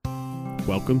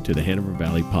Welcome to the Hanover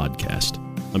Valley Podcast,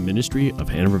 a ministry of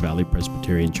Hanover Valley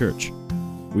Presbyterian Church.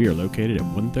 We are located at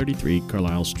 133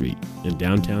 Carlisle Street in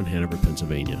downtown Hanover,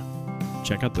 Pennsylvania.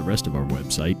 Check out the rest of our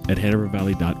website at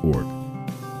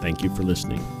hanovervalley.org. Thank you for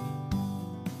listening.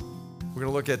 We're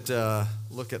going to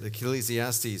look at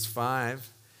Ecclesiastes 5,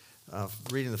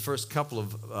 reading the first couple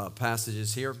of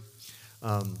passages here.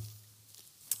 The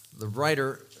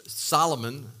writer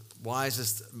Solomon,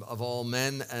 wisest of all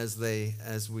men as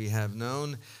we have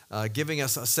known, giving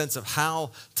us a sense of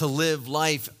how to live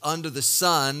life under the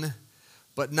sun,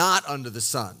 but not under the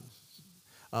sun.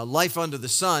 Life under the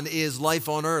sun is life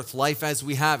on earth, life as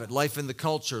we have it, life in the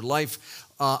culture, life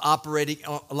operating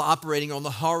on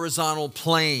the horizontal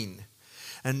plane.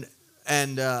 And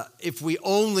if we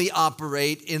only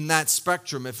operate in that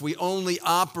spectrum, if we only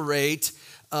operate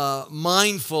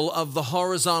mindful of the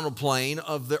horizontal plane,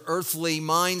 of the earthly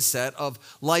mindset of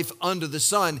life under the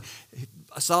sun,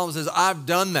 Solomon says, I've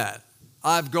done that.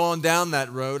 I've gone down that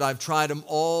road. I've tried them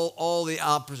all the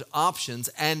options,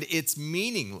 and it's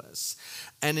meaningless.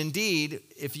 And indeed,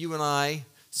 if you and I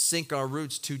sink our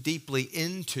roots too deeply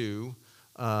into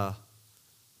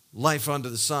life under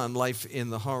the sun, life in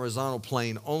the horizontal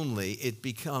plane only, it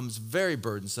becomes very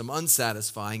burdensome,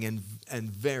 unsatisfying, and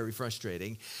very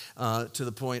frustrating to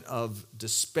the point of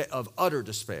despair, of utter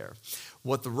despair.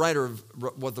 What the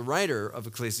writer of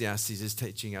Ecclesiastes is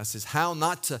teaching us is how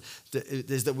not to,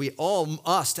 is that we all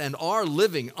must and are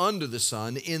living under the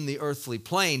sun in the earthly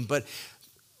plane, but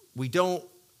we don't.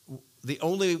 The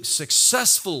only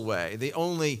successful way, the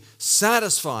only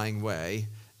satisfying way,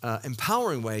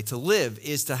 empowering way to live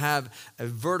is to have a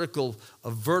vertical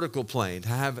plane, to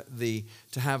have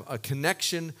a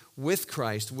connection with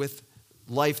Christ, with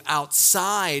life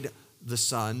outside the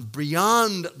sun,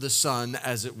 beyond the sun,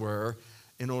 as it were,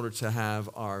 in order to have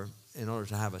a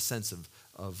sense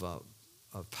of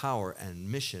power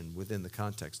and mission within the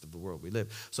context of the world we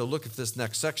live. So look at this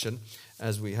next section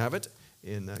as we have it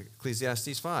in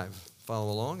Ecclesiastes 5.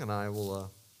 Follow along, and I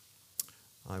will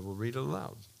read it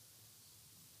aloud.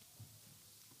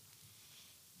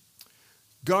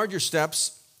 Guard your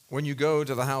steps when you go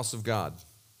to the house of God.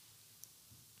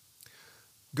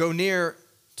 Go near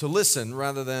to listen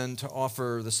rather than to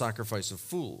offer the sacrifice of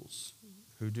fools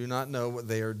who do not know what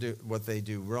they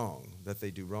do wrong.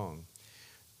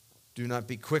 Do not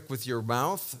be quick with your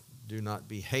mouth. Do not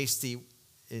be hasty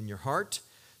in your heart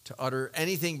to utter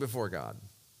anything before God.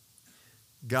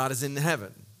 God is in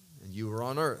heaven, and you are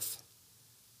on earth.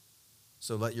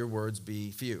 So let your words be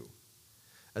few.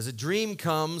 As a dream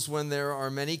comes when there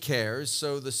are many cares,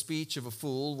 so the speech of a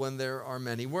fool when there are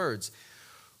many words.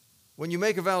 When you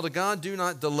make a vow to God, do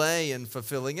not delay in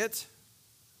fulfilling it.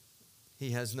 He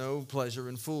has no pleasure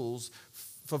in fools.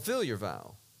 Fulfill your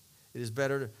vow. It is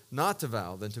better not to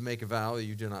vow than to make a vow that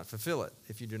you do not fulfill it.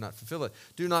 If you do not fulfill it,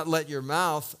 do not let your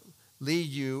mouth lead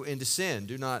you into sin.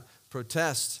 Do not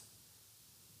protest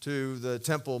to the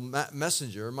temple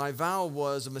messenger, my vow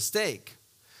was a mistake.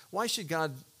 Why should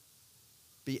God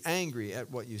be angry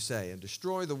at what you say and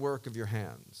destroy the work of your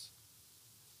hands?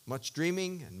 Much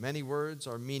dreaming and many words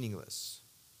are meaningless.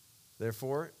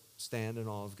 Therefore, stand in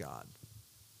awe of God.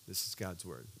 This is God's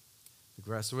word. The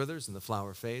grass withers and the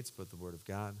flower fades, but the word of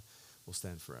God will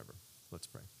stand forever. Let's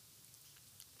pray.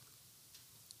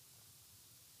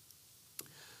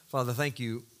 Father, thank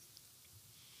you.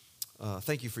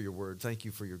 Thank you for your word. Thank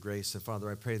you for your grace. And Father,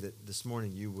 I pray that this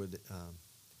morning you would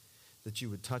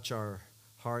touch our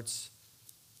hearts,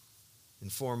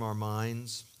 inform our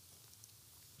minds,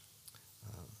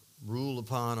 rule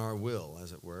upon our will,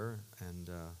 as it were, and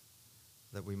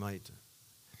that we might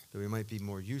be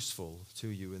more useful to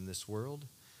you in this world,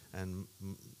 and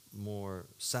more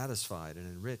satisfied and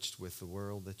enriched with the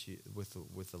world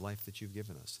with the life that you've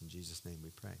given us. In Jesus' name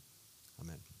we pray.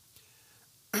 Amen.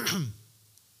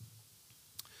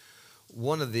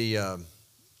 One of the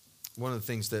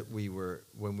things that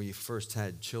when we first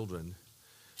had children,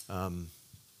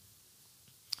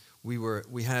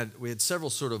 we had several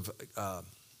sort of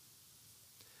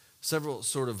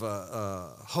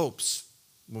hopes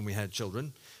when we had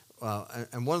children,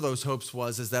 and one of those hopes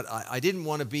was that I didn't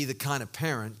want to be the kind of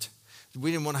parent. We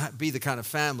didn't want to be the kind of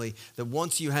family that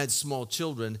once you had small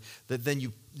children, that then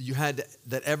you had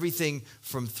that everything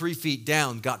from 3 feet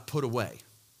down got put away.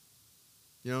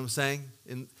 You know what I'm saying?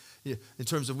 In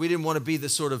terms of, we didn't want to be the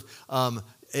sort of,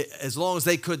 as long as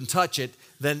they couldn't touch it,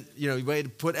 then you had to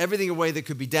put everything away that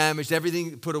could be damaged,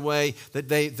 everything put away that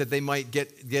they might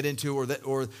get into, or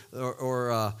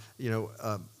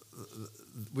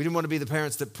we didn't want to be the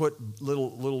parents that put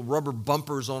little rubber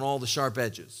bumpers on all the sharp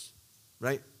edges,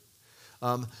 right?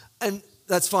 And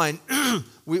that's fine.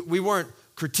 we weren't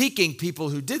critiquing people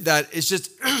who did that. It's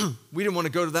just we didn't want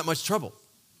to go to that much trouble.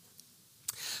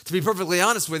 To be perfectly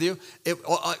honest with you,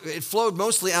 it flowed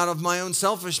mostly out of my own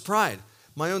selfish pride,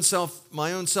 my own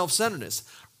self-centeredness.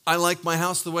 I like my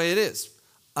house the way it is.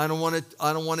 I don't want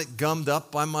it gummed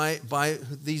up by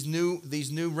these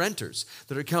new renters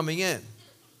that are coming in.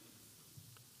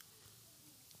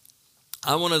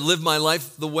 I want to live my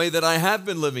life the way that I have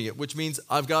been living it, which means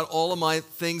I've got all of my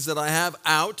things that I have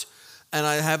out, and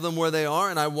I have them where they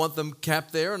are, and I want them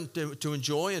kept there and to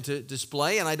enjoy and to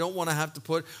display, and I don't want to have to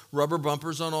put rubber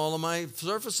bumpers on all of my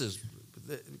surfaces.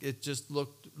 It just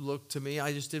looked to me,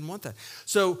 I just didn't want that.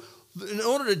 So in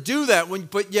order to do that,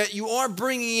 but yet you are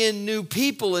bringing in new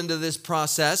people into this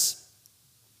process,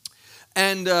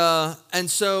 and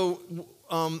so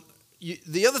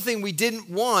the other thing we didn't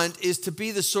want is to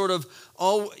be the sort of,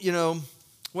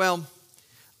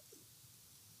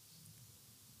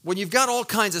 when you've got all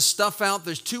kinds of stuff out,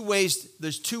 there's two ways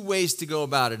to go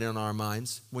about it in our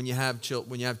minds when you have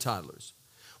toddlers.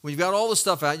 When you've got all the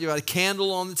stuff out, you've got a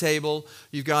candle on the table,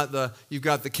 you've got the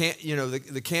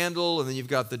candle, and then you've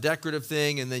got the decorative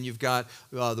thing, and then you've got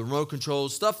the remote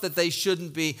controls, stuff that they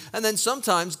shouldn't be, and then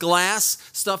sometimes glass,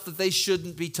 stuff that they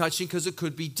shouldn't be touching because it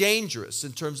could be dangerous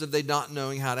in terms of they not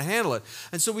knowing how to handle it.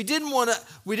 And so we didn't want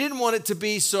it to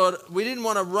be we didn't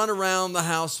want to run around the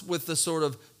house with the sort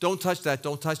of don't touch that,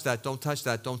 don't touch that, don't touch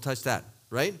that, don't touch that,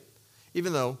 right?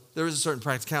 Even though there is a certain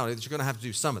practicality that you're going to have to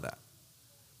do some of that.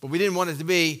 But we didn't want it to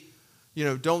be,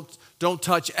 don't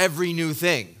touch every new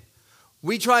thing.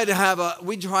 We tried to have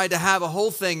a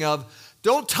whole thing of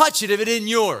don't touch it if it isn't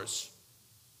yours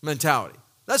mentality.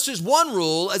 That's just one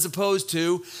rule as opposed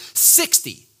to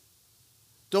 60.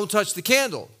 Don't touch the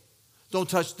candle. Don't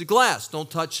touch the glass. Don't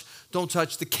touch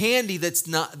the candy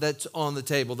that's on the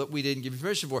table that we didn't give you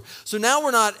permission for. So now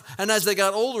we're not. And as they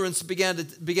got older and began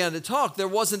to talk, there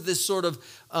wasn't this sort of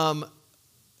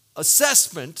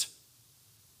assessment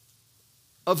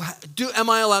of am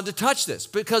I allowed to touch this?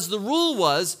 Because the rule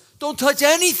was don't touch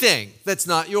anything that's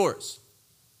not yours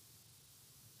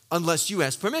unless you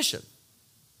ask permission.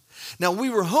 Now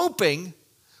we were hoping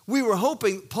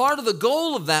part of the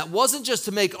goal of that wasn't just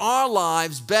to make our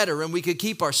lives better and we could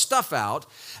keep our stuff out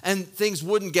and things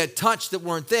wouldn't get touched that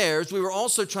weren't theirs. We were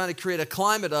also trying to create a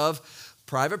climate of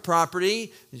private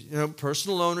property,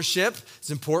 personal ownership. It's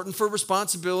important for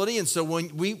responsibility. And so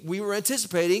when we were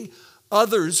anticipating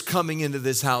others coming into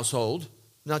this household,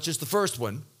 not just the first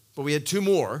one, but we had two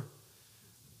more.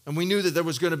 And we knew that there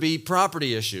was going to be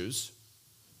property issues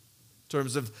in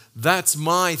terms of that's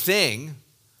my thing.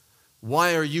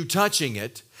 Why are you touching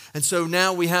it? And so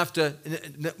now we have to,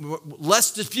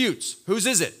 less disputes. Whose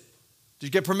is it? Did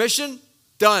you get permission?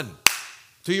 Done.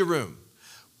 To your room.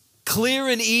 Clear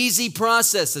and easy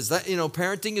processes. That,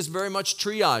 parenting is very much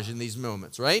triage in these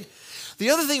moments, right? The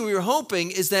other thing we were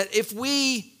hoping is that if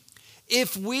we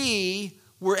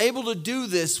were able to do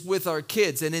this with our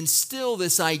kids and instill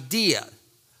this idea,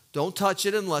 don't touch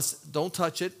it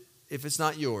if it's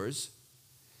not yours,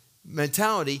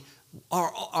 mentality,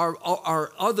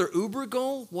 our other uber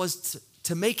goal was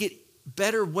to make it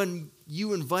better when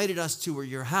you invited us to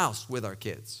your house with our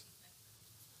kids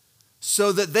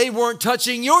so that they weren't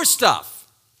touching your stuff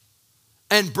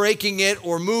and breaking it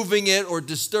or moving it or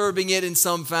disturbing it in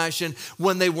some fashion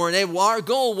when they weren't able. Our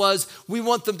goal was we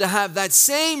want them to have that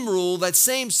same rule, that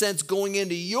same sense going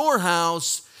into your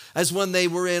house as when they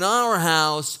were in our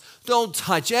house. Don't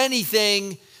touch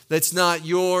anything that's not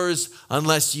yours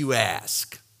unless you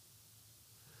ask.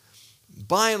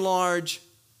 By and large,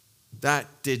 that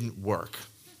didn't work.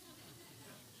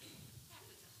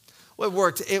 Well, it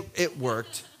worked. It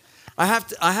worked. I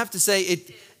have to say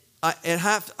it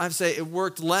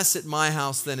worked less at my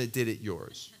house than it did at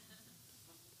yours,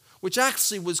 which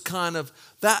actually was kind of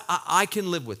that. I can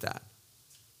live with that.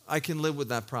 I can live with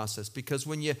that process because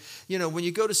when you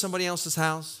go to somebody else's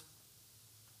house,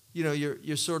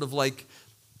 you're sort of like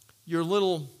you're a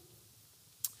little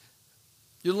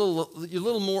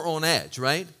more on edge,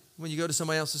 right? When you go to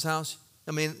somebody else's house.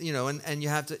 I mean, and you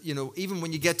have to, even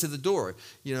when you get to the door,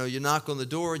 you knock on the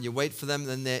door and you wait for them,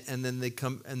 and then they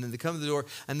come to the door,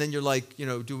 and then you're like,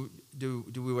 do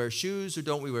we wear shoes or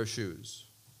don't we wear shoes?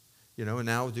 And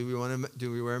now do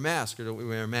we wear a mask or don't we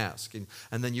wear a mask?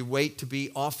 And then you wait to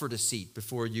be offered a seat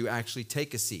before you actually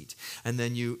take a seat. And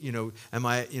then do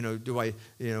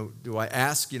I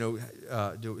ask, do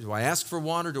I ask for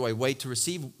water? Do I wait to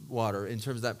receive water in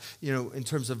terms of that, in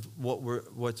terms of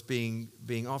what's being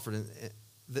offered? And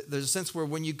there's a sense where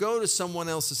when you go to someone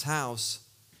else's house,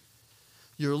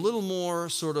 you're a little more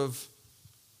sort of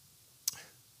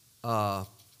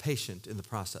patient in the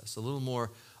process, a little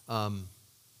more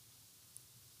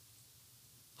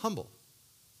humble.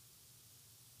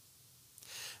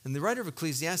 And the writer of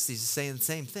Ecclesiastes is saying the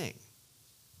same thing.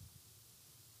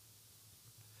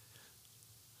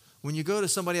 When you go to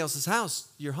somebody else's house,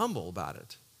 you're humble about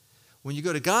it. When you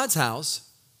go to God's house,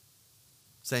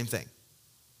 same thing.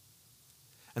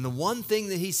 And the one thing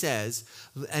that he says,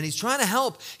 and he's trying to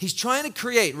help, he's trying to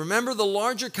create, remember the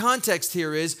larger context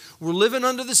here is we're living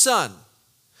under the sun.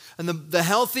 And the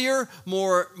healthier,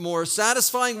 more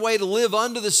satisfying way to live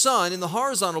under the sun in the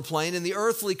horizontal plane, in the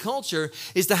earthly culture,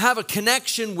 is to have a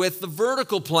connection with the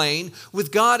vertical plane,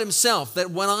 with God himself. That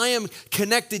when I am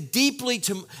connected deeply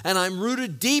to, and I'm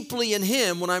rooted deeply in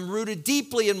him, when I'm rooted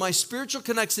deeply in my spiritual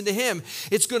connection to him,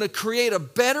 it's going to create a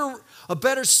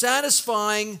better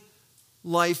satisfying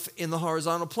life in the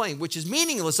horizontal plane, which is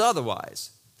meaningless otherwise.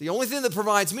 The only thing that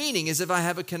provides meaning is if I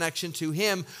have a connection to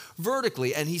him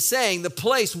vertically. And he's saying the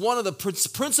place, one of the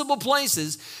principal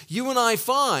places you and I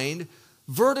find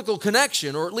vertical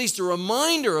connection, or at least a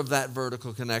reminder of that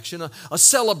vertical connection, a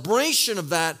celebration of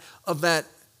that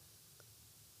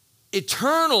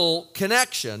eternal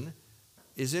connection,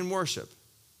 is in worship,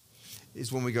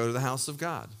 is when we go to the house of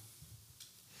God.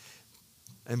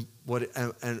 And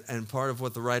part of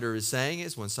what the writer is saying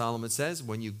is when Solomon says,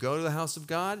 when you go to the house of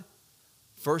God,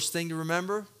 first thing to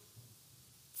remember,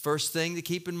 first thing to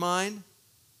keep in mind,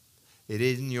 it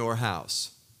isn't your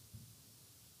house.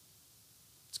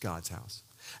 It's God's house.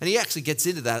 And he actually gets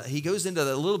into that. He goes into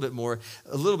that a little bit more.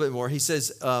 He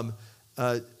says, what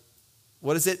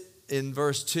is it in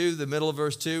verse 2, the middle of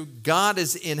verse 2? God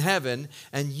is in heaven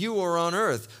and you are on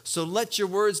earth. So let your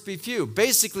words be few.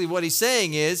 Basically what he's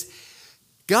saying is,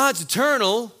 God's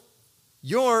eternal,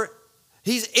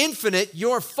 he's infinite,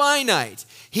 you're finite.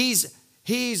 He's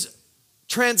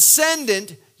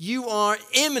transcendent, you are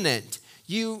immanent.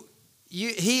 He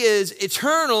is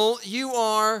eternal, you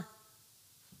are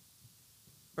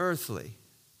earthly.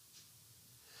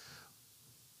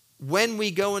 When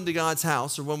we go into God's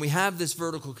house, or when we have this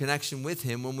vertical connection with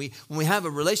him, when we have a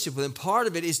relationship with him, part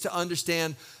of it is to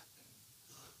understand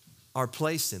our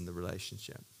place in the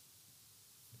relationship.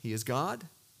 He is God.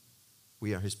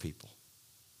 We are his people.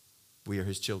 We are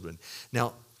his children.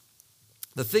 Now,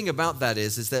 the thing about that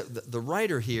is that the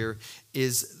writer here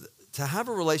is to have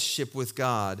a relationship with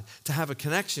God, to have a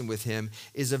connection with him,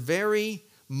 is a very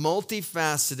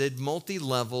multifaceted,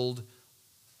 multi-leveled,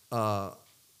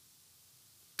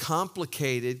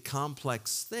 complicated,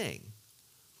 complex thing.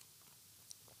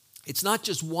 It's not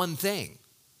just one thing.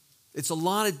 It's a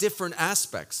lot of different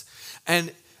aspects.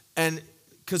 And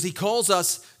because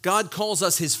God calls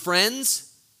us his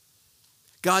friends.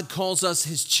 God calls us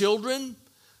his children.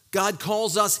 God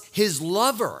calls us his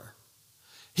lover.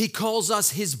 He calls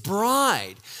us his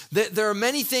bride. There are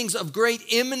many things of great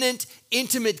imminent,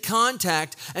 intimate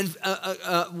contact and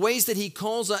ways that he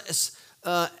calls us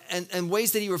and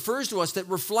ways that he refers to us that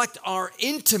reflect our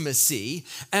intimacy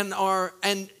and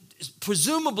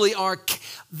presumably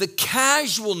the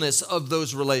casualness of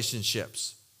those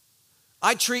relationships.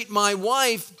 I treat my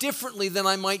wife differently than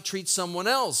I might treat someone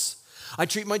else. I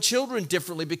treat my children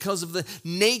differently because of the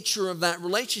nature of that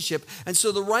relationship. And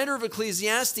so the writer of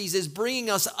Ecclesiastes is bringing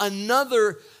us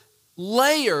another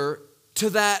layer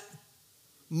to that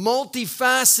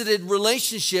multifaceted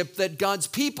relationship that God's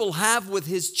people have with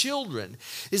his children.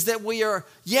 Is that we are,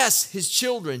 yes, his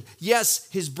children, yes,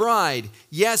 his bride,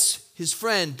 yes, his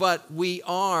friend, but we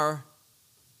are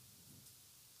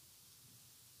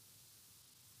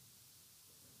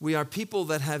people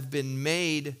that have been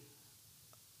made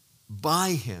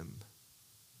by him.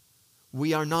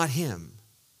 We are not him.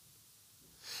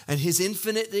 And his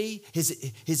infinity,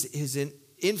 his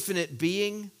infinite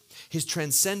being, his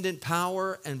transcendent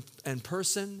power and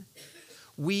person,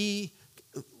 we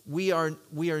are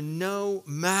no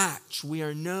match.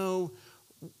 It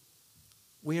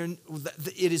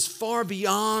is far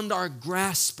beyond our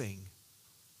grasping.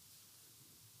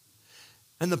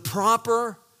 And the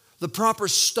proper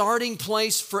starting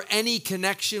place for any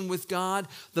connection with God,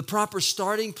 the proper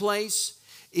starting place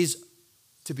is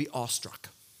to be awestruck.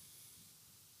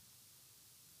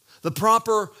 The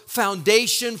proper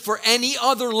foundation for any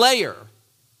other layer,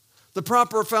 that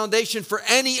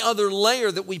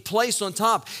we place on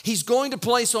top, he's going to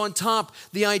place on top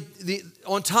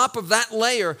on top of that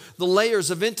layer, the layers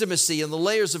of intimacy and the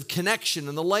layers of connection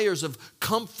and the layers of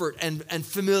comfort and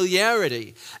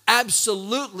familiarity.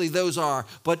 Absolutely those are.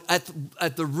 But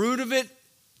at the root of it,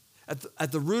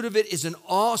 at the root of it is an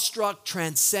awestruck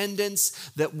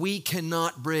transcendence that we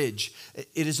cannot bridge.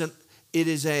 It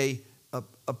is a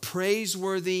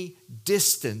praiseworthy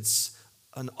distance,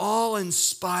 an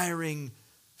awe-inspiring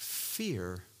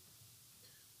fear.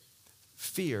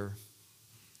 Fear.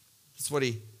 That's what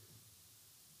he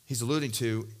he's alluding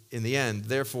to in the end,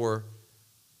 therefore,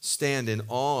 stand in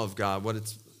awe of God.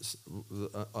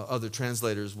 Other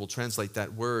translators will translate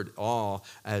that word awe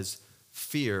as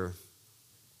fear.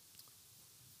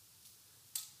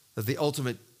 That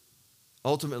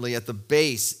ultimately at the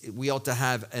base, we ought to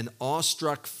have an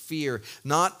awestruck fear,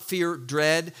 not fear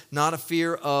dread, not a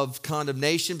fear of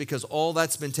condemnation, because all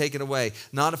that's been taken away.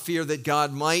 Not a fear that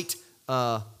God might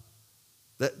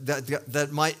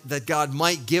that God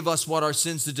might give us what our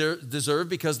sins deserve,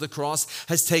 because the cross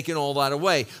has taken all that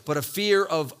away. But a fear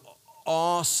of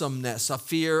awesomeness, a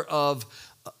fear of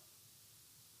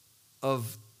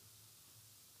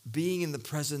being in the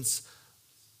presence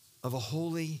of a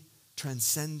holy,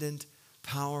 transcendent,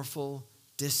 powerful,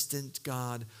 distant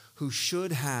God who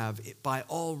should by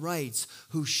all rights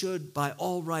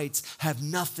have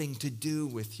nothing to do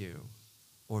with you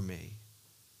or me.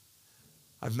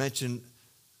 I've mentioned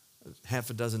half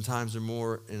a dozen times or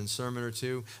more in a sermon or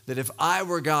two that if I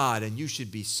were God, and you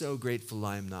should be so grateful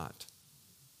I am not.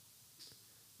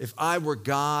 If I were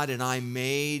God and I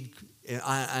made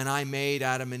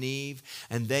Adam and Eve,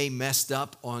 and they messed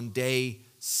up on day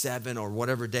 7 or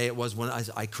whatever day it was when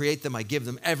I create them, I give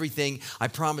them everything, I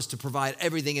promise to provide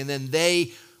everything, and then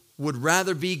they would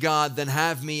rather be God than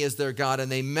have me as their God,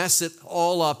 and they mess it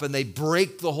all up and they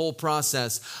break the whole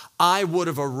process, I would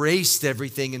have erased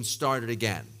everything and started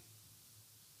again.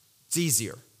 It's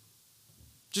easier.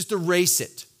 Just erase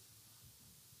it.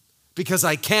 Because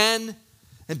I can,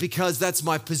 and because that's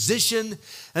my position,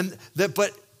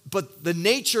 but the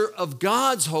nature of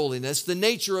God's holiness, the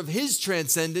nature of his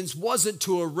transcendence wasn't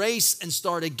to erase and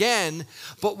start again,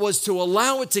 but was to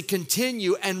allow it to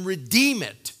continue and redeem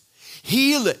it,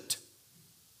 heal it,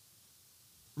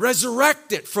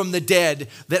 resurrect it from the dead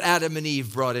that Adam and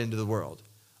Eve brought into the world.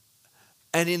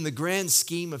 And in the grand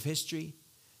scheme of history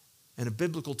and a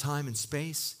biblical time and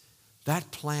space,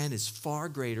 that plan is far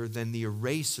greater than the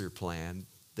eraser plan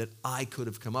that I could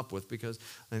have come up with, because,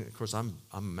 and of course, I'm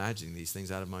imagining these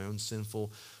things out of my own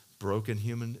sinful, broken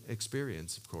human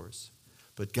experience, of course.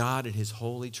 But God in his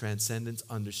holy transcendence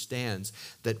understands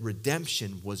that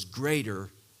redemption was greater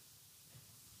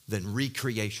than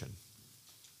recreation.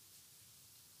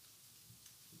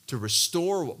 To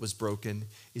restore what was broken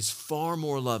is far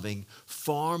more loving,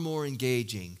 far more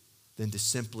engaging than to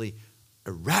simply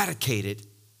eradicate it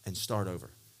and start over.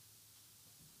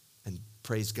 And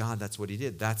praise God, that's what he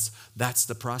did. That's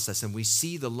the process, and we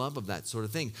see the love of that sort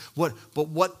of thing. The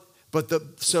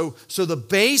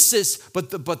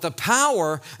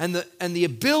power and the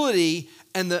ability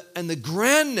and the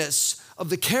grandness of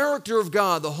the character of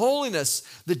God, the holiness,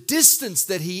 the distance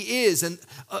that he is, and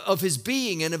of his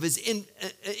being and of his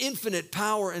infinite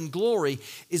power and glory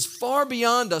is far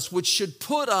beyond us, which should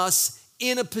put us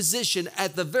in a position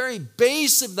at the very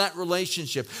base of that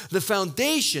relationship. The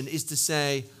foundation is to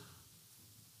say,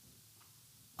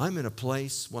 I'm in a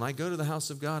place, when I go to the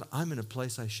house of God, I'm in a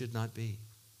place I should not be.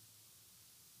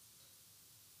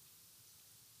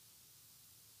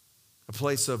 A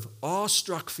place of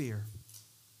awestruck fear.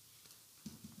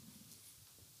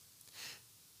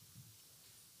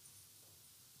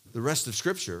 The rest of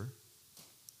Scripture,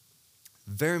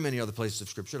 very many other places of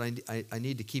Scripture, and I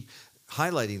need to keep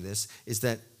highlighting this, is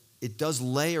that it does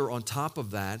layer on top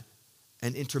of that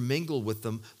and intermingle with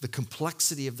them the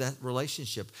complexity of that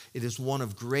relationship. It is one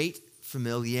of great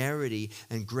familiarity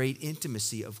and great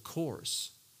intimacy, of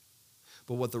course.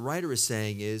 But what the writer is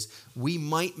saying is, we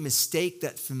might mistake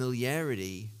that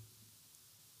familiarity,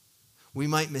 we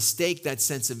might mistake that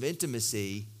sense of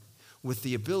intimacy with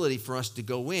the ability for us to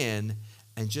go in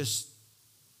and just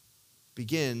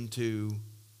begin to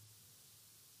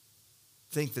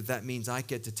think that means I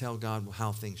get to tell God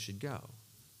how things should go.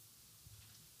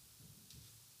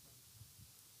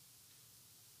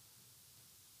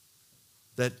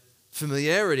 That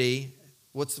familiarity,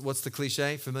 what's the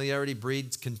cliche? Familiarity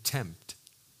breeds contempt.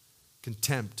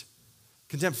 Contempt.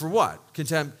 Contempt for what?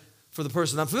 Contempt for the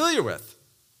person I'm familiar with.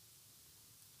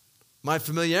 My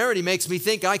familiarity makes me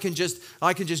think I can just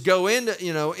go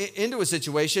into a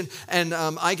situation and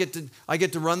I get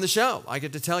to run the show. I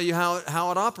get to tell you how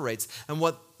it operates. And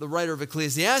what the writer of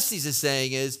Ecclesiastes is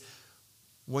saying is,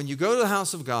 when you go to the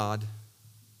house of God,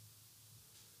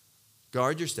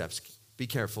 guard your steps. Be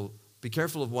careful. Be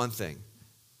careful of one thing,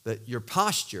 that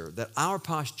our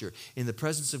posture in the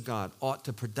presence of God ought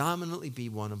to predominantly be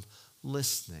one of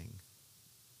listening,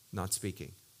 not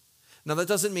speaking. Now, that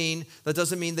doesn't mean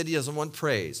that he doesn't want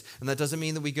praise, and that doesn't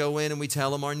mean that we go in and we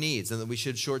tell him our needs, and that we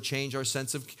should shortchange our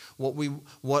sense of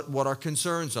what our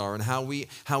concerns are, and how we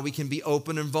can be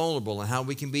open and vulnerable, and how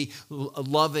we can be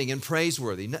loving and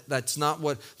praiseworthy. That's not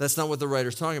what the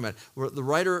writer's talking about. The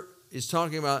writer is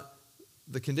talking about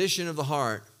the condition of the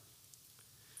heart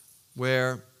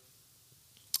where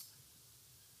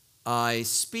I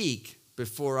speak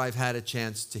before I've had a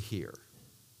chance to hear.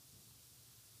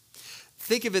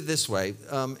 Think of it this way: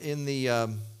 in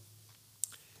the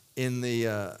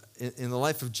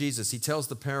life of Jesus, he tells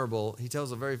the parable. He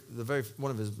tells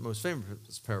one of his most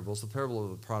famous parables, the parable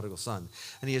of the prodigal son.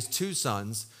 And he has two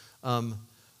sons.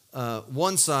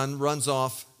 One son runs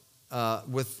off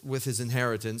with his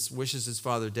inheritance, wishes his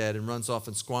father dead, and runs off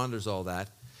and squanders all that.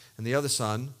 And the other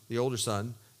son, the older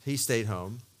son, he stayed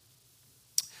home.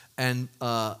 And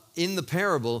in the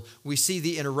parable, we see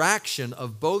the interaction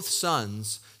of both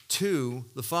sons to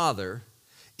the father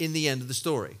in the end of the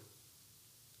story.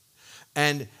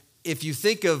 And if you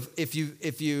think of, if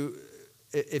you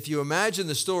imagine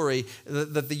the story,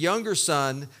 that the younger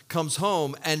son comes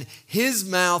home and his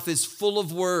mouth is full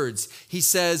of words. He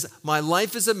says, "My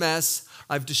life is a mess.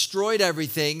 I've destroyed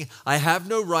everything. I have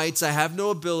no rights. I have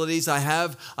no abilities.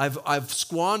 I've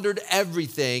squandered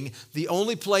everything. The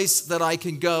only place that I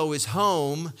can go is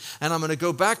home, and I'm going to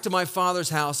go back to my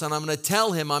father's house, and I'm going to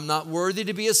tell him I'm not worthy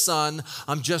to be a son.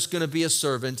 I'm just going to be a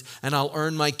servant, and I'll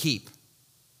earn my keep.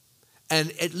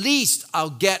 And at least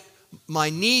I'll get my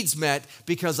needs met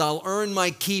because I'll earn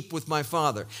my keep with my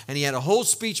father." And he had a whole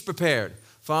speech prepared.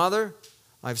 "Father,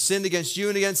 I've sinned against you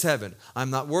and against heaven.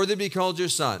 I'm not worthy to be called your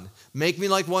son. Make me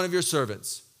like one of your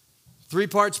servants."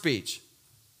 3-part speech.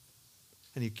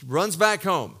 And he runs back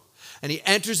home and he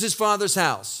enters his father's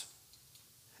house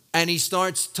and he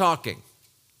starts talking.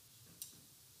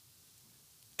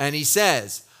 And he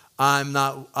says,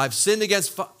 I've sinned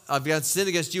against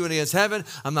you and against heaven.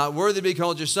 I'm not worthy to be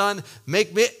called your son.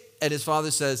 Make me. And his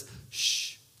father says,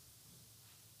 "Shh."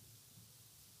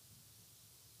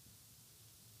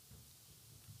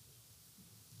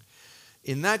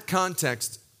 In that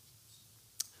context,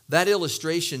 that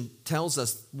illustration tells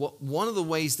us one of the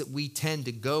ways that we tend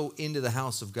to go into the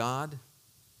house of God,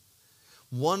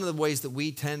 one of the ways that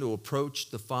we tend to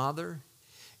approach the Father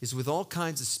is with all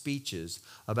kinds of speeches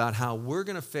about how we're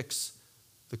going to fix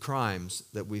the crimes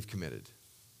that we've committed.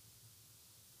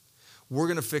 We're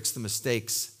going to fix the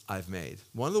mistakes I've made.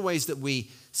 One of the ways that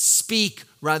we speak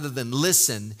rather than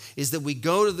listen is that we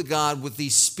go to the God with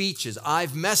these speeches.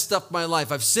 "I've messed up my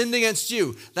life. I've sinned against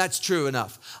you." That's true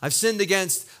enough. I've sinned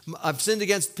against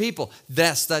people."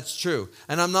 Yes, that's true.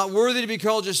 "And I'm not worthy to be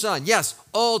called your son." Yes,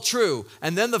 all true.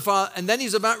 And then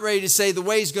he's about ready to say the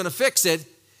way he's going to fix it.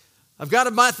 I got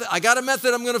a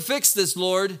method I'm going to fix this,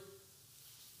 Lord.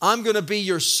 I'm going to be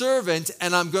your servant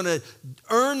and I'm going to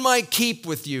earn my keep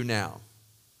with you now.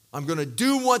 I'm going to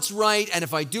do what's right, and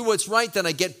if I do what's right, then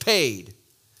I get paid.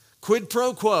 Quid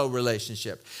pro quo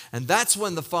relationship. And that's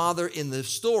when the father in the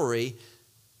story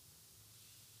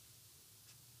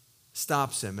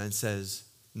stops him and says,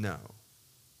 "No,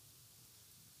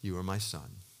 you are my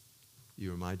son.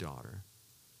 You are my daughter."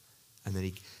 And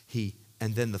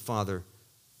then the father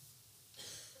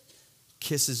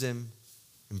kisses him,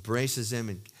 embraces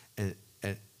him,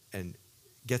 and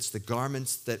gets the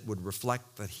garments that would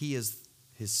reflect that he is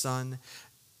his son,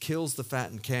 kills the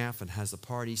fattened calf, and has a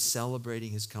party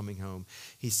celebrating his coming home.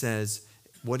 He says,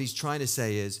 what he's trying to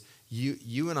say is,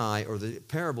 you and I, or the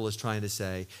parable is trying to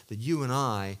say, that you and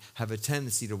I have a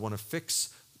tendency to want to fix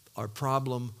our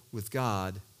problem with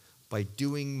God by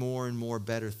doing more and more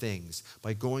better things,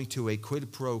 by going to a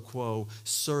quid pro quo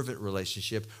servant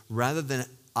relationship rather than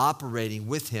operating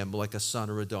with him like a son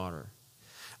or a daughter.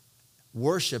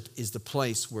 Worship is the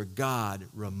place where God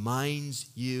reminds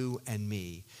you and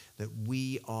me that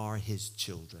we are his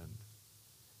children,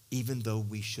 even though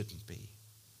we shouldn't be.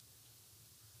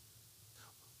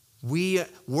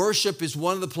 Worship is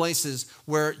one of the places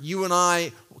where you and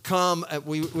I come,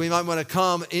 we might want to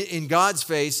come in God's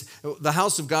face, the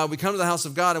house of God. We come to the house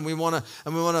of God and we want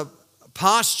to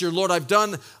posture, "Lord, I've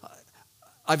done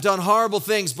horrible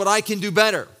things, but I can do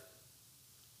better.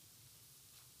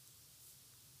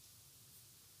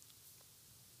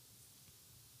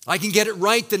 I can get it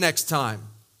right the next time.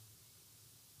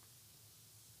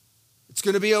 It's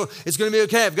going to be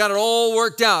okay. I've got it all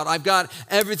worked out. I've got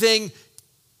everything."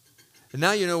 And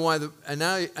now you know why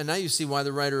now you see why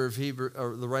the writer of Hebrew,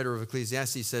 or the writer of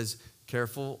Ecclesiastes, says,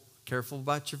 careful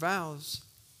about your vows.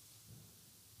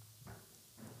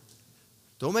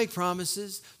 Don't make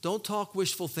promises. Don't talk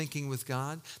wishful thinking with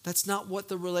God. That's not what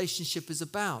the relationship is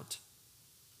about.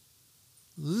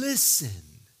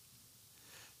 Listen.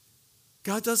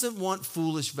 God doesn't want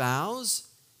foolish vows.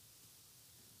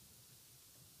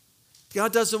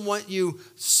 God doesn't want you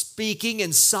speaking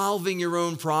and solving your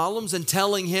own problems and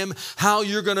telling him how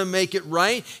you're going to make it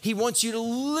right. He wants you to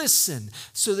listen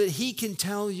so that he can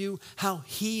tell you how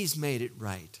he's made it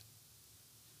right.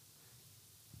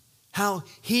 How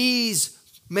he's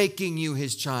making you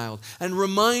his child and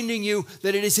reminding you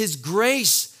that it is his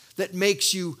grace that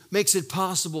makes it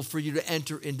possible for you to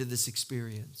enter into this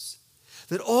experience.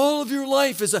 That all of your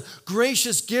life is a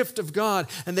gracious gift of God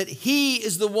and that he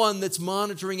is the one that's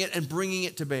monitoring it and bringing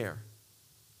it to bear.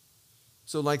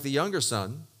 So like the younger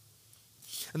son,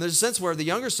 and there's a sense where the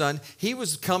younger son, he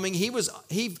was coming,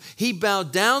 he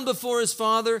bowed down before his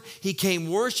father, he came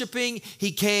worshiping,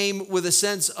 he came with a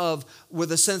sense of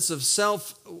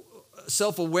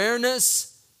self-awareness.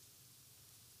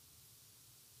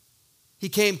 He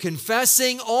came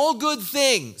confessing all good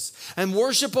things, and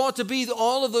worship ought to be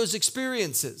all of those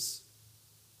experiences.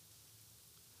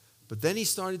 But then he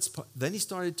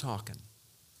started talking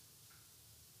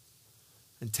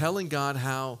and telling God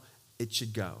how it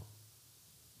should go.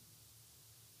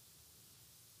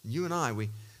 You and I, we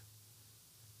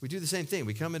do the same thing.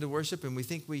 We come into worship and we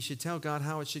think we should tell God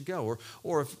how it should go,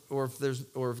 or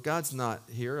if God's not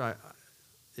here,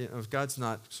 if God's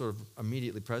not sort of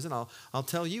immediately present, I'll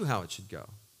tell you how it should go.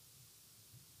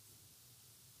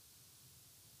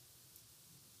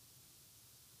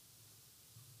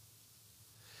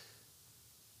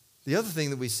 The other thing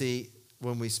that we see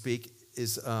when we speak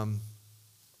is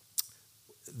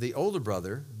the older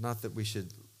brother, not that we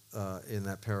should in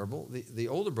that parable, the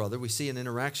older brother, we see an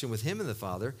interaction with him and the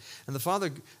father. And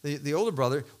the older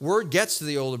brother, word gets to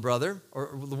the older brother,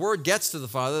 or the word gets to the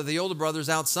father, the older brother's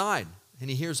outside. And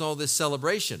he hears all this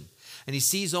celebration. And he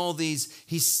sees all these,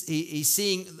 he's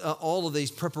seeing all of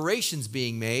these preparations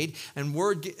being made. And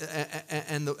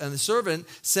the servant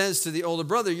says to the older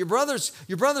brother, your brother's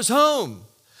home.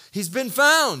 He's been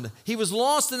found. He was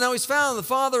lost and now he's found. The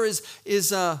father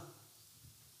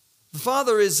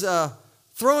is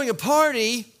throwing a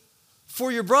party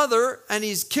for your brother, and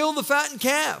he's killed the fattened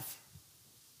calf.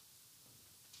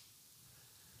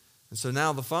 And so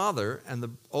now the father and the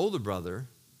older brother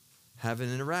have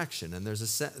an interaction, and there's a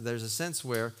sense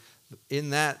where in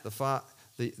that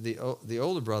the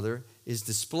older brother is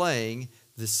displaying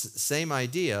this same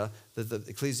idea that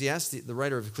the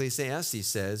writer of Ecclesiastes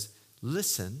says,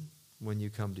 listen when you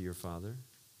come to your father.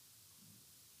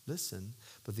 Listen.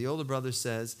 But the older brother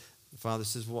says, the father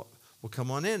says, well, come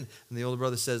on in. And the older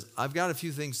brother says, I've got a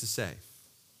few things to say.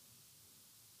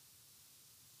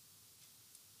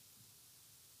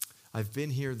 I've been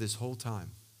here this whole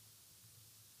time.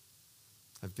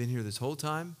 I've been here this whole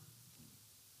time.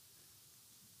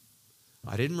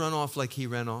 I didn't run off like he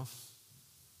ran off.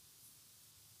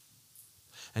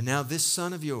 And now this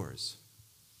son of yours,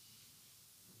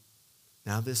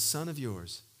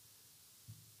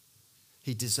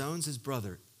 he disowns his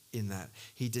brother in that.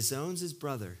 He disowns his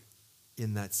brother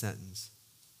in that sentence.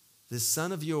 This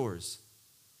son of yours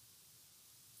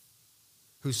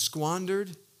who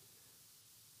squandered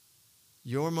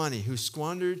your money, who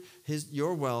squandered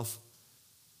your wealth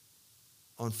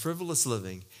on frivolous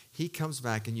living, he comes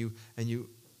back and you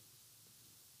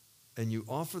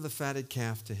offer the fatted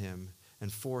calf to him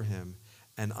and for him.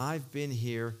 And I've been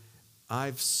here,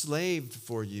 I've slaved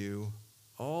for you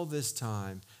all this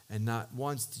time, and not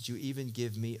once did you even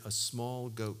give me a small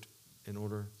goat in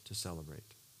order to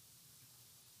celebrate.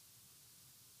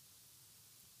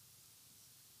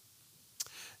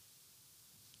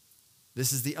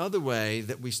 This is the other way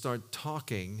that we start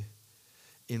talking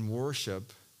in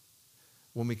worship.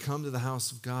 When we come to the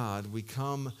house of God, we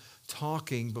come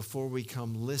talking before we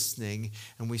come listening,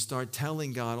 and we start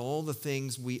telling God all the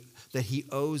things that he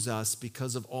owes us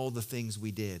because of all the things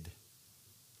we did.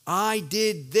 I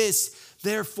did this,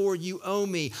 therefore you owe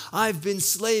me. I've been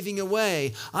slaving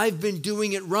away. I've been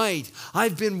doing it right.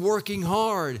 I've been working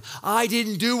hard. I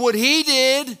didn't do what he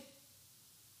did.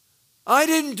 I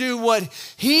didn't do what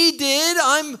he did.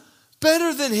 I'm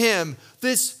better than him.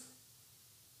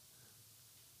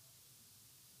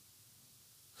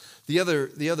 The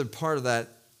other part of that,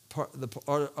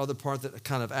 the other part that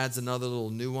kind of adds another little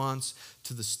nuance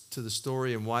to the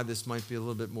story and why this might be a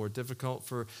little bit more difficult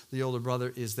for the older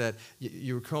brother is that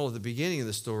you recall at the beginning of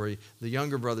the story, the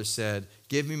younger brother said,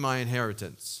 "Give me my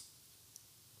inheritance,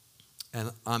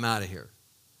 and I'm out of here."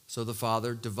 So the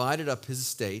father divided up his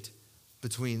estate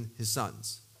between his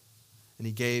sons, and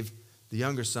he gave the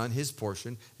younger son his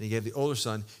portion, and he gave the older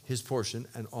son his portion,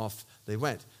 and off they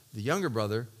went. The younger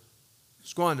brother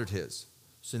squandered his.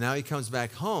 So now he comes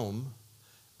back home,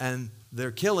 and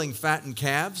they're killing fattened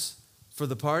calves for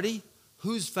the party.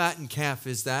 Whose fattened calf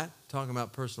is that? Talking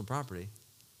about personal property.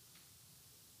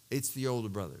 It's the older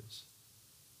brother's.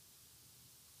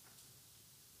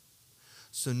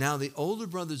 So now the older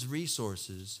brother's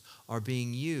resources are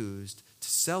being used to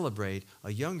celebrate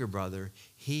a younger brother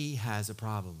he has a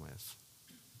problem with.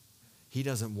 He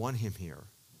doesn't want him here.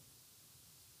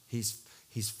 He's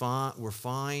fine. We're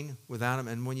fine without him.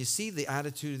 And when you see the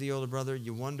attitude of the older brother,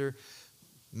 you wonder,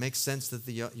 makes sense that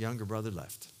the younger brother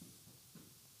left.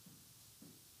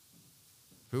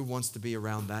 Who wants to be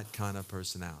around that kind of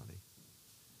personality?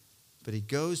 But he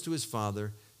goes to his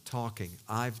father talking.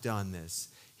 I've done this.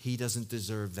 He doesn't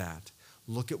deserve that.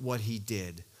 Look at what he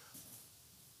did.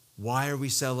 Why are we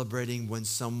celebrating when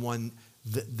someone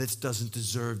that doesn't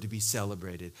deserve to be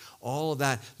celebrated? All of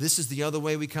that. This is the other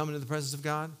way we come into the presence of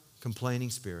God.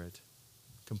 Complaining spirit.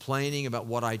 Complaining about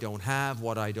what I don't have,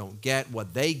 what I don't get,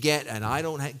 what they get, and I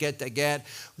don't get to get.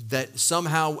 That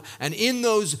somehow, and in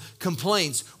those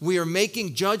complaints, we are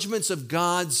making judgments of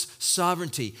God's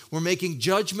sovereignty. We're making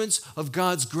judgments of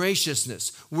God's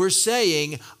graciousness. We're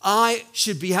saying, I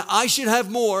should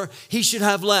have more, he should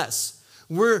have less.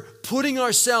 We're putting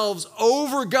ourselves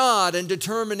over God and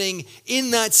determining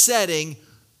in that setting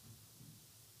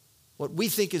what we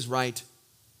think is right,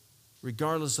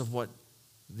 regardless of what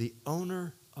the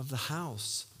owner of the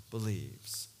house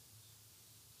believes.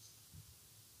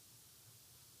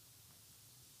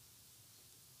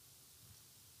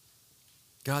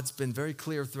 God's been very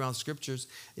clear throughout scriptures.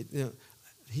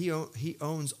 He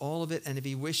owns all of it, and if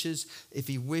he wishes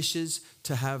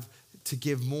to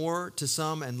give more to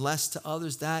some and less to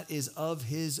others, that is of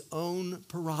his own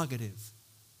prerogative.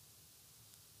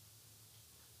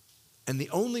 And the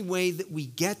only way that we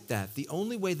get that, the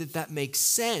only way that makes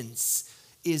sense,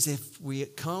 is if we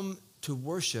come to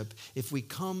worship, if we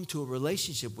come to a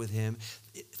relationship with him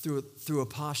through a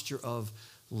posture of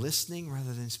listening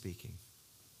rather than speaking.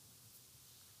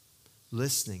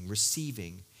 Listening,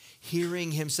 receiving,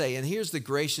 hearing him say. And here's the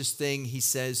gracious thing he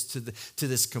says to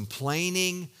this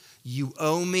complaining, you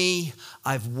owe me,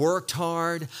 I've worked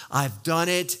hard, I've done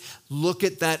it, look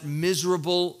at that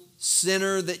miserable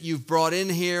sinner that you've brought in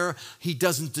here. He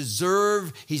doesn't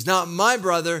deserve. He's not my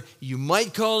brother. You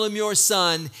might call him your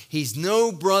son. He's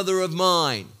no brother of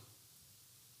mine.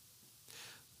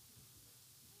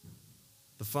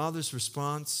 The father's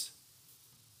response,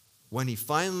 when he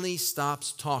finally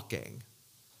stops talking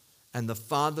and the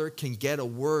father can get a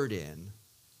word in,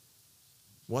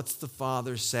 what's the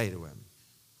father say to him?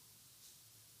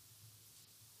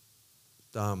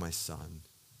 Oh, my son,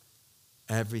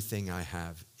 everything I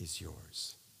have is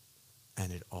yours,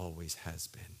 and it always has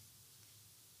been.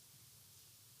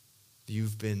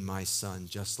 You've been my son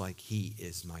just like he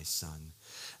is my son,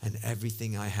 and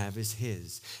everything I have is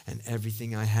his, and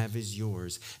everything I have is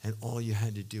yours, and all you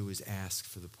had to do is ask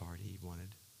for the part he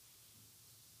wanted.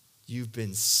 You've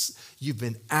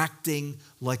been acting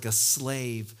like a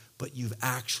slave, but you've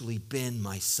actually been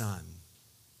my son.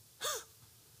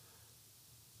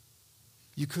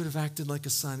 You could have acted like a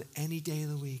son any day of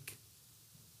the week.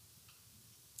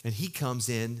 And he comes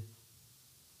in.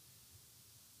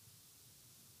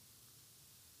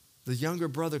 The younger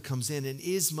brother comes in and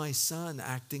is my son,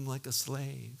 acting like a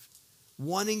slave.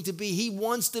 He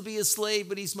wants to be a slave,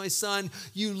 but he's my son.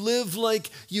 You live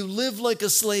like a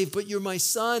slave, but you're my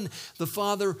son. The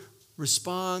father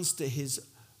responds to his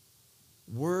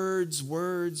words,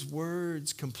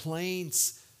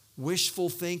 complaints, wishful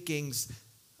thinkings.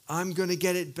 I'm going to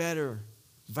get it better.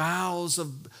 Vows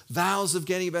of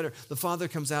getting it better. The father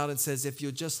comes out and says, if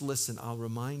you'll just listen, I'll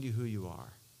remind you who you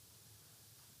are.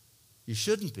 You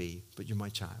shouldn't be, but you're my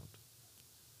child.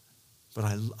 But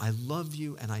I love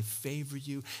you and I favor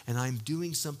you and I'm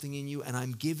doing something in you and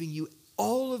I'm giving you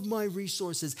all of my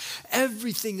resources.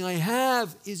 Everything I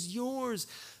have is yours.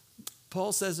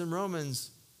 Paul says in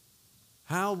Romans,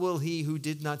 how will he who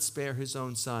did not spare his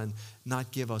own son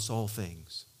not give us all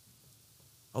things?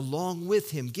 Along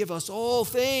with him, give us all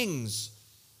things.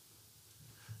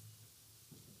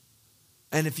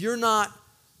 And if you're not,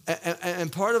 and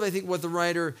part of I think what the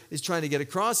writer is trying to get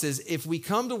across is if we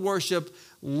come to worship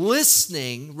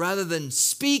listening rather than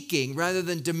speaking, rather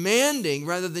than demanding,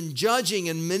 rather than judging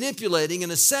and manipulating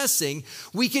and assessing,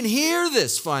 we can hear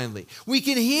this finally. We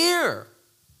can hear.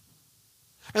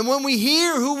 And when we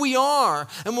hear who we are,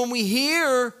 and when we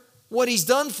hear what he's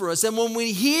done for us, and when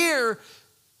we hear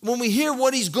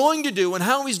what he's going to do and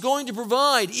how he's going to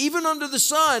provide, even under the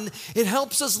sun, it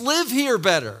helps us live here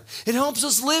better. It helps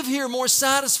us live here more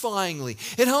satisfyingly.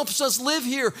 It helps us live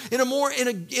here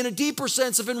in a deeper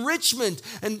sense of enrichment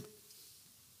and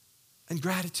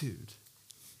gratitude.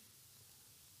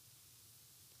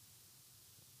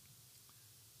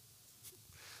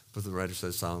 But the writer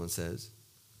says, Solomon says,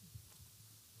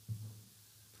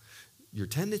 your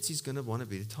tendency is going to want to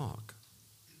be to talk.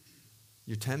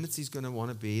 Your tendency is going to want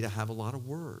to be to have a lot of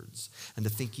words and to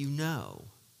think you know,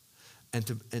 and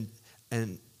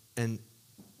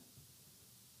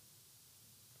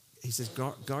he says,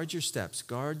 guard your steps,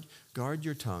 guard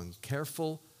your tongue.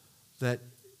 Careful that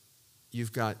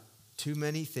you've got too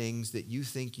many things that you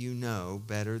think you know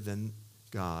better than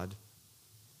God,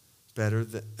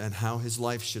 and how his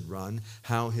life should run,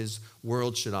 how his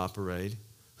world should operate,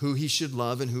 who he should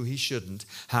love and who he shouldn't,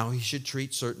 how he should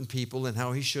treat certain people and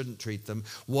how he shouldn't treat them,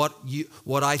 what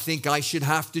I think I should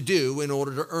have to do in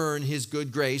order to earn his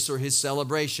good grace or his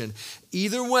celebration.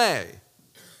 Either way,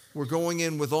 we're going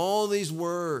in with all these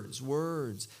words,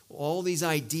 all these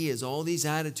ideas, all these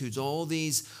attitudes, all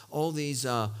these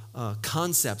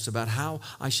concepts about how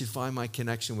I should find my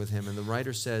connection with him. And the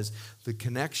writer says the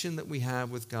connection that we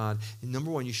have with God,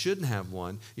 number one, you shouldn't have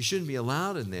one. You shouldn't be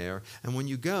allowed in there. And when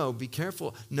you go, be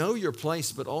careful. Know your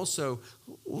place, but also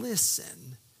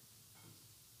listen.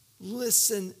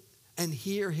 Listen and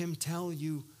hear him tell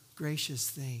you gracious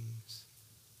things.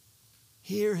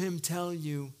 Hear him tell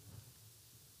you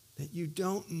that you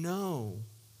don't know.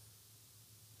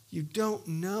 You don't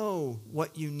know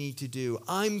what you need to do.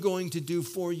 I'm going to do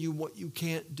for you what you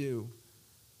can't do.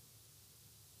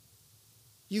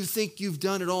 You think you've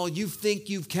done it all. You think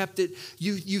you've kept it.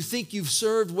 You think you've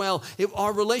served well.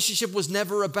 Our relationship was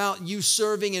never about you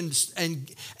serving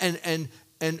and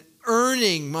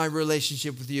earning my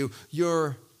relationship with you.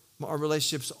 Our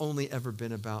relationship's only ever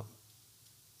been about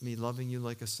me loving you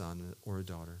like a son or a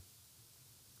daughter,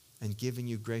 and giving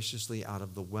you graciously out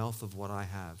of the wealth of what I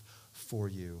have for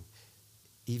you,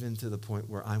 even to the point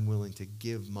where I'm willing to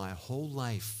give my whole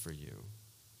life for you,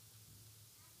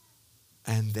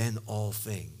 and then all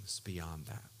things beyond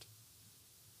that.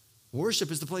 Worship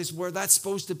is the place where that's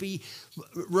supposed to be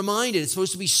reminded. It's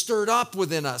supposed to be stirred up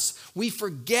within us. We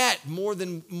forget more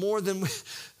than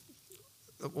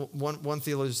one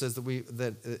theologian says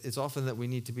that it's often that we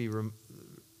need to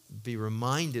be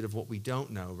reminded of what we don't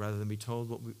know rather than be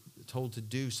told to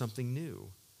do something new.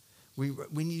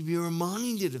 We need to be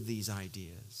reminded of these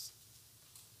ideas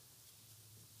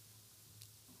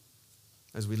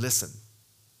as we listen.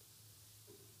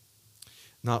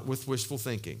 Not with wishful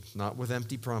thinking, not with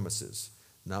empty promises,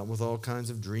 not with all kinds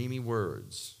of dreamy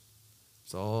words.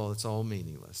 It's all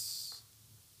meaningless.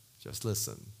 Just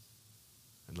listen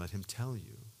and let him tell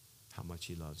you how much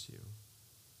he loves you.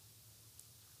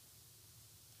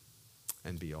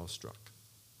 And be awestruck.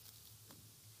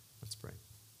 Let's pray.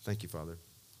 Thank you, Father.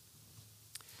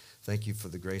 Thank you for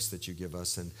the grace that you give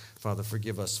us. And Father,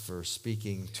 forgive us for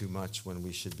speaking too much when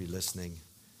we should be listening.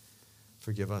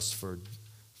 Forgive us for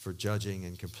judging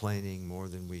and complaining more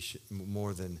than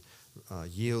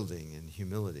yielding in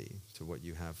humility to what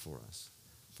you have for us.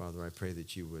 Father, I pray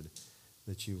that you would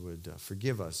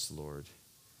forgive us, Lord.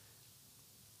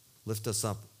 Lift us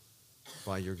up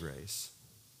by your grace.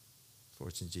 For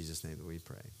it's in Jesus' name that we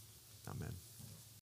pray. Amen.